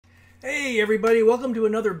Hey everybody, welcome to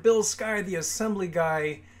another Bill Sky the Assembly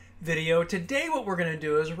Guy video. Today what we're going to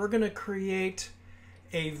do is we're going to create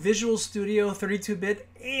a Visual Studio 32-bit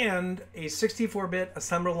and a 64-bit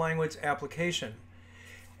assembly language application.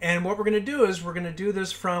 And what we're going to do is we're going to do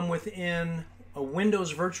this from within a Windows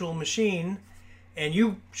virtual machine, and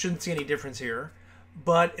you shouldn't see any difference here,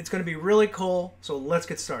 but it's going to be really cool, so let's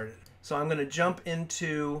get started. So I'm going to jump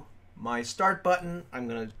into my Start button. I'm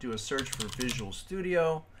going to do a search for Visual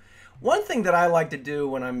Studio. One thing that I like to do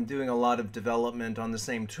when I'm doing a lot of development on the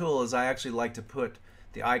same tool is I actually like to put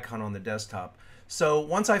the icon on the desktop. So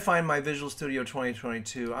once I find my Visual Studio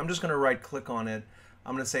 2022, I'm just going to right click on it.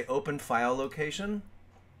 I'm going to say Open File Location.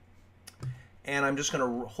 And I'm just going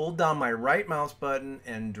to hold down my right mouse button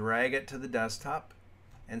and drag it to the desktop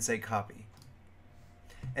and say Copy.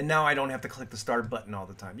 And now I don't have to click the Start button all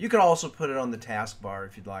the time. You could also put it on the taskbar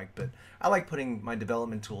if you'd like, but I like putting my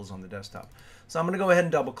development tools on the desktop. So I'm going to go ahead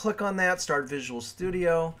and double click on that, start Visual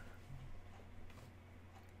Studio.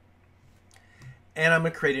 And I'm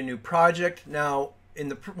going to create a new project. Now,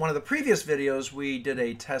 in one of the previous videos, we did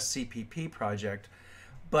a test CPP project.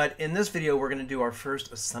 But in this video, we're going to do our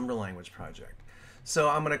first assembly language project. So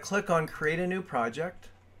I'm going to click on Create a New Project.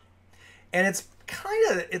 And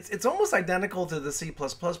it's almost identical to the C++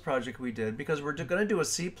 project we did, because we're going to do a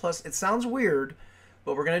C++, it sounds weird,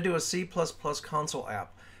 but we're going to do a C++ console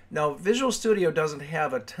app. Now, Visual Studio doesn't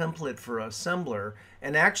have a template for assembler,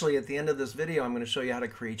 and actually at the end of this video I'm going to show you how to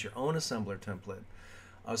create your own assembler template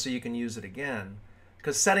so you can use it again.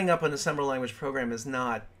 Because setting up an assembly language program is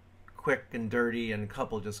not quick and dirty and a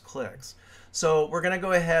couple just clicks. So we're going to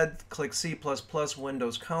go ahead, click C++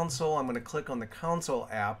 Windows Console. I'm going to click on the console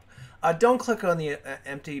app. Don't click on the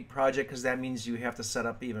empty project, because that means you have to set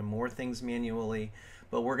up even more things manually.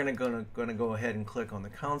 But we're going to go ahead and click on the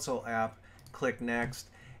console app, click Next.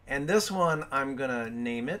 And this one, I'm going to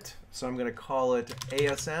name it. So I'm going to call it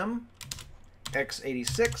ASM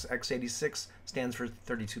x86. x86 stands for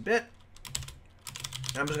 32-bit.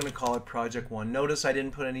 I'm just going to call it Project 1. Notice I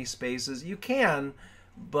didn't put any spaces. You can,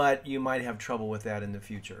 but you might have trouble with that in the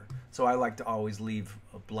future. So I like to always leave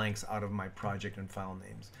blanks out of my project and file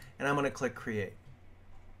names. And I'm going to click Create.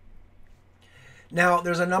 Now,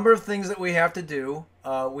 there's a number of things that we have to do.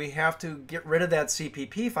 We have to get rid of that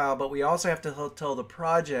CPP file, but we also have to tell the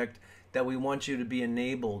project that we want you to be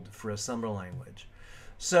enabled for assembly language.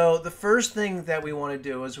 So the first thing that we want to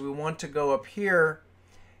do is we want to go up here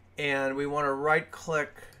and we want to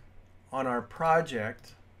right-click on our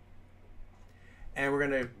project, and we're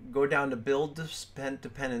going to go down to Build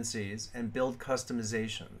Dependencies and Build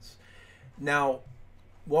Customizations. Now,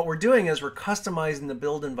 what we're doing is we're customizing the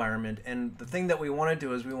build environment, and the thing that we want to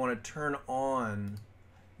do is we want to turn on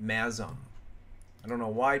MASM. I don't know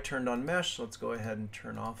why I turned on Mesh, so let's go ahead and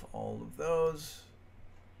turn off all of those.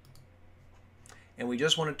 And we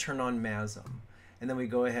just want to turn on MASM. And then we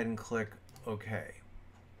go ahead and click OK.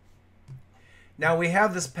 Now we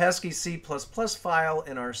have this pesky C++ file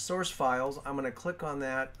in our source files. I'm going to click on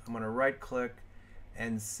that. I'm going to right click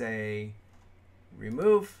and say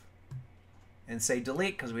Remove. And say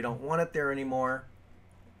delete, because we don't want it there anymore.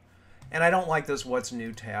 And I don't like this What's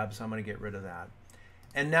New tab, so I'm going to get rid of that.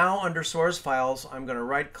 And now under source files, I'm going to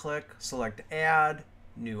right click, select Add,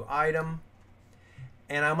 New Item.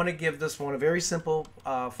 And I'm going to give this one a very simple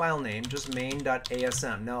file name, just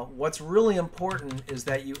main.asm. Now what's really important is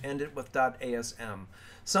that you end it with .asm.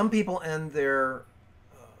 Some people end their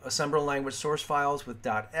assembly language source files with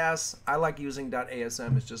 .s. I like using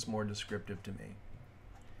 .asm, it's just more descriptive to me.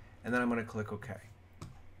 And then I'm going to click OK.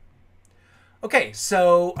 Okay,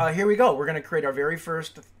 so here we go. We're going to create our very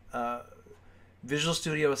first Visual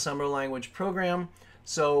Studio assembly language program.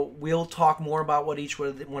 So we'll talk more about what each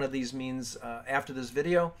one of these means after this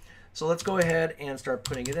video. So let's go ahead and start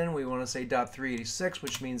putting it in. We want to say .386,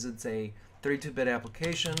 which means it's a 32-bit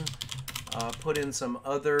application. Put in some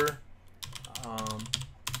other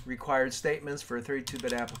required statements for a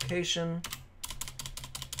 32-bit application.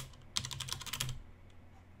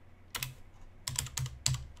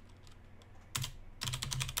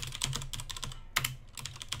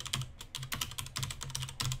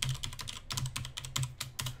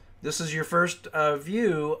 This is your first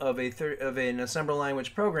view of an assembly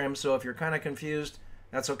language program, so if you're kind of confused,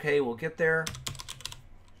 that's okay, we'll get there.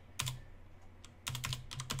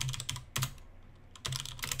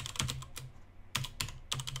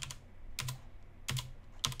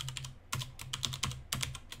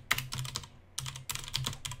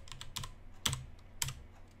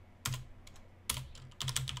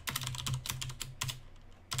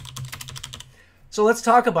 So let's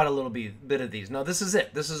talk about a little bit of these. Now this is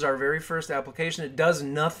it. This is our very first application. It does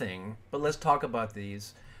nothing, but let's talk about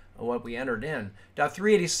these. what we entered in.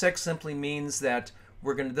 .386 simply means that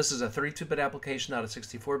this is a 32-bit application, not a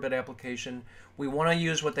 64-bit application. We want to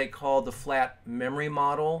use what they call the flat memory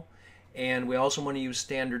model, and we also want to use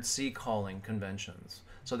standard C calling conventions.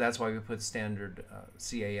 So that's why we put standard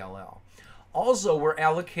CALL. Also, we're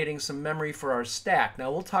allocating some memory for our stack.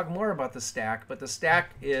 Now, we'll talk more about the stack, but the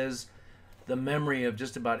stack is the memory of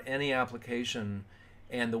just about any application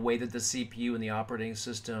and the way that the CPU and the operating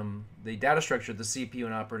system, the data structure the CPU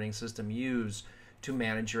and operating system use to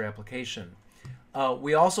manage your application.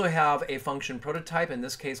 We also have a function prototype, in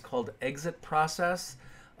this case called exit process.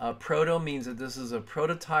 Proto means that this is a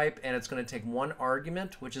prototype and it's going to take one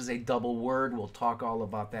argument, which is a double word. We'll talk all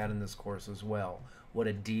about that in this course as well, what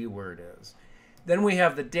a D word is. Then we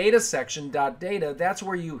have the data section, .data. That's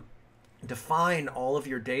where you define all of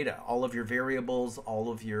your data, all of your variables, all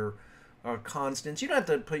of your constants. You don't have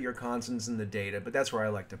to put your constants in the data, but that's where I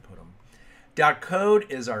like to put them. .code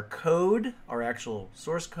is our code, our actual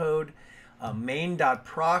source code.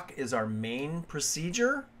 Main.proc is our main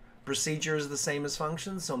procedure. Procedure is the same as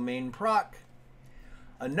function, so main proc.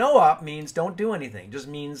 A no-op means don't do anything. Just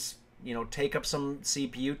means, you know, take up some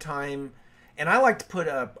CPU time. And I like to put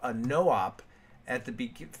a no-op at the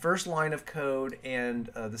first line of code and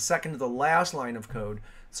the second to the last line of code,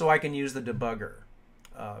 so I can use the debugger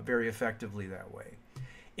very effectively that way.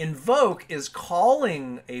 Invoke is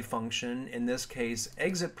calling a function, in this case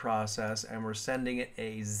exit process, and we're sending it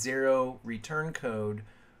a 0 return code,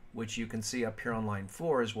 which you can see up here on line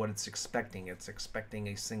 4 is what it's expecting. It's expecting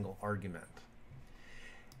a single argument.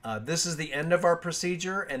 This is the end of our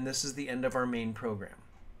procedure, and this is the end of our main program.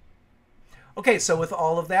 Okay, so with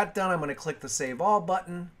all of that done, I'm going to click the Save All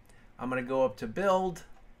button. I'm going to go up to Build,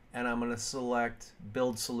 and I'm going to select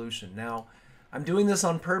Build Solution. Now, I'm doing this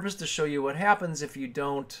on purpose to show you what happens if you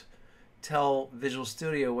don't tell Visual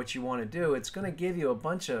Studio what you want to do. It's going to give you a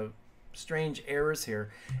bunch of strange errors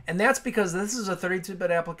here. And that's because this is a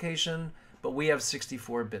 32-bit application, but we have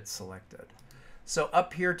 64-bit selected. So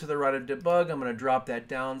up here to the right of debug, I'm going to drop that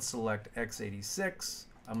down, select x86.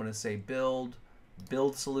 I'm going to say Build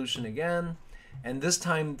Solution again. And this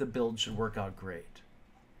time the build should work out great.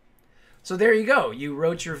 So there you go. You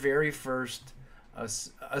wrote your very first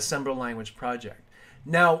assembler language project.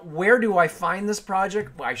 Now, where do I find this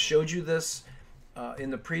project? Well, I showed you this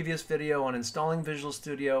in the previous video on installing Visual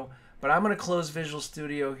Studio, but I'm going to close Visual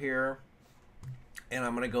Studio here, and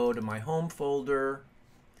I'm going to go to my home folder,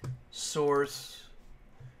 source,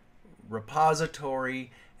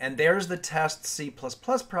 repository, and there's the test C++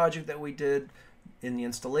 project that we did in the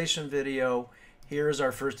installation video. Here's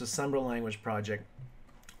our first assembler language project.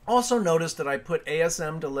 Also notice that I put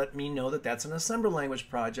ASM to let me know that that's an assembler language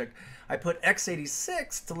project. I put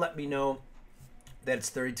x86 to let me know that it's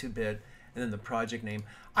 32-bit, and then the project name.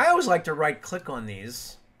 I always like to right-click on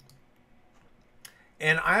these,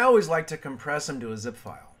 and I always like to compress them to a zip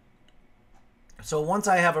file. So once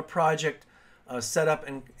I have a project set up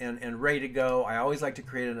and ready to go, I always like to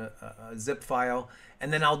create a zip file,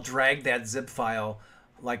 and then I'll drag that zip file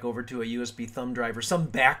like over to a USB thumb drive or some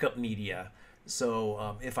backup media.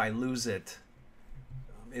 So if I lose it,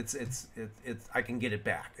 I can get it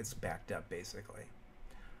back. It's backed up basically.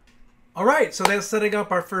 All right, so that's setting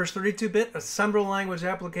up our first 32-bit assembler language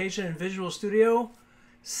application in Visual Studio.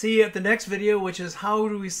 See you at the next video, which is how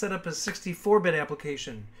do we set up a 64-bit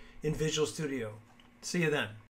application in Visual Studio. See you then.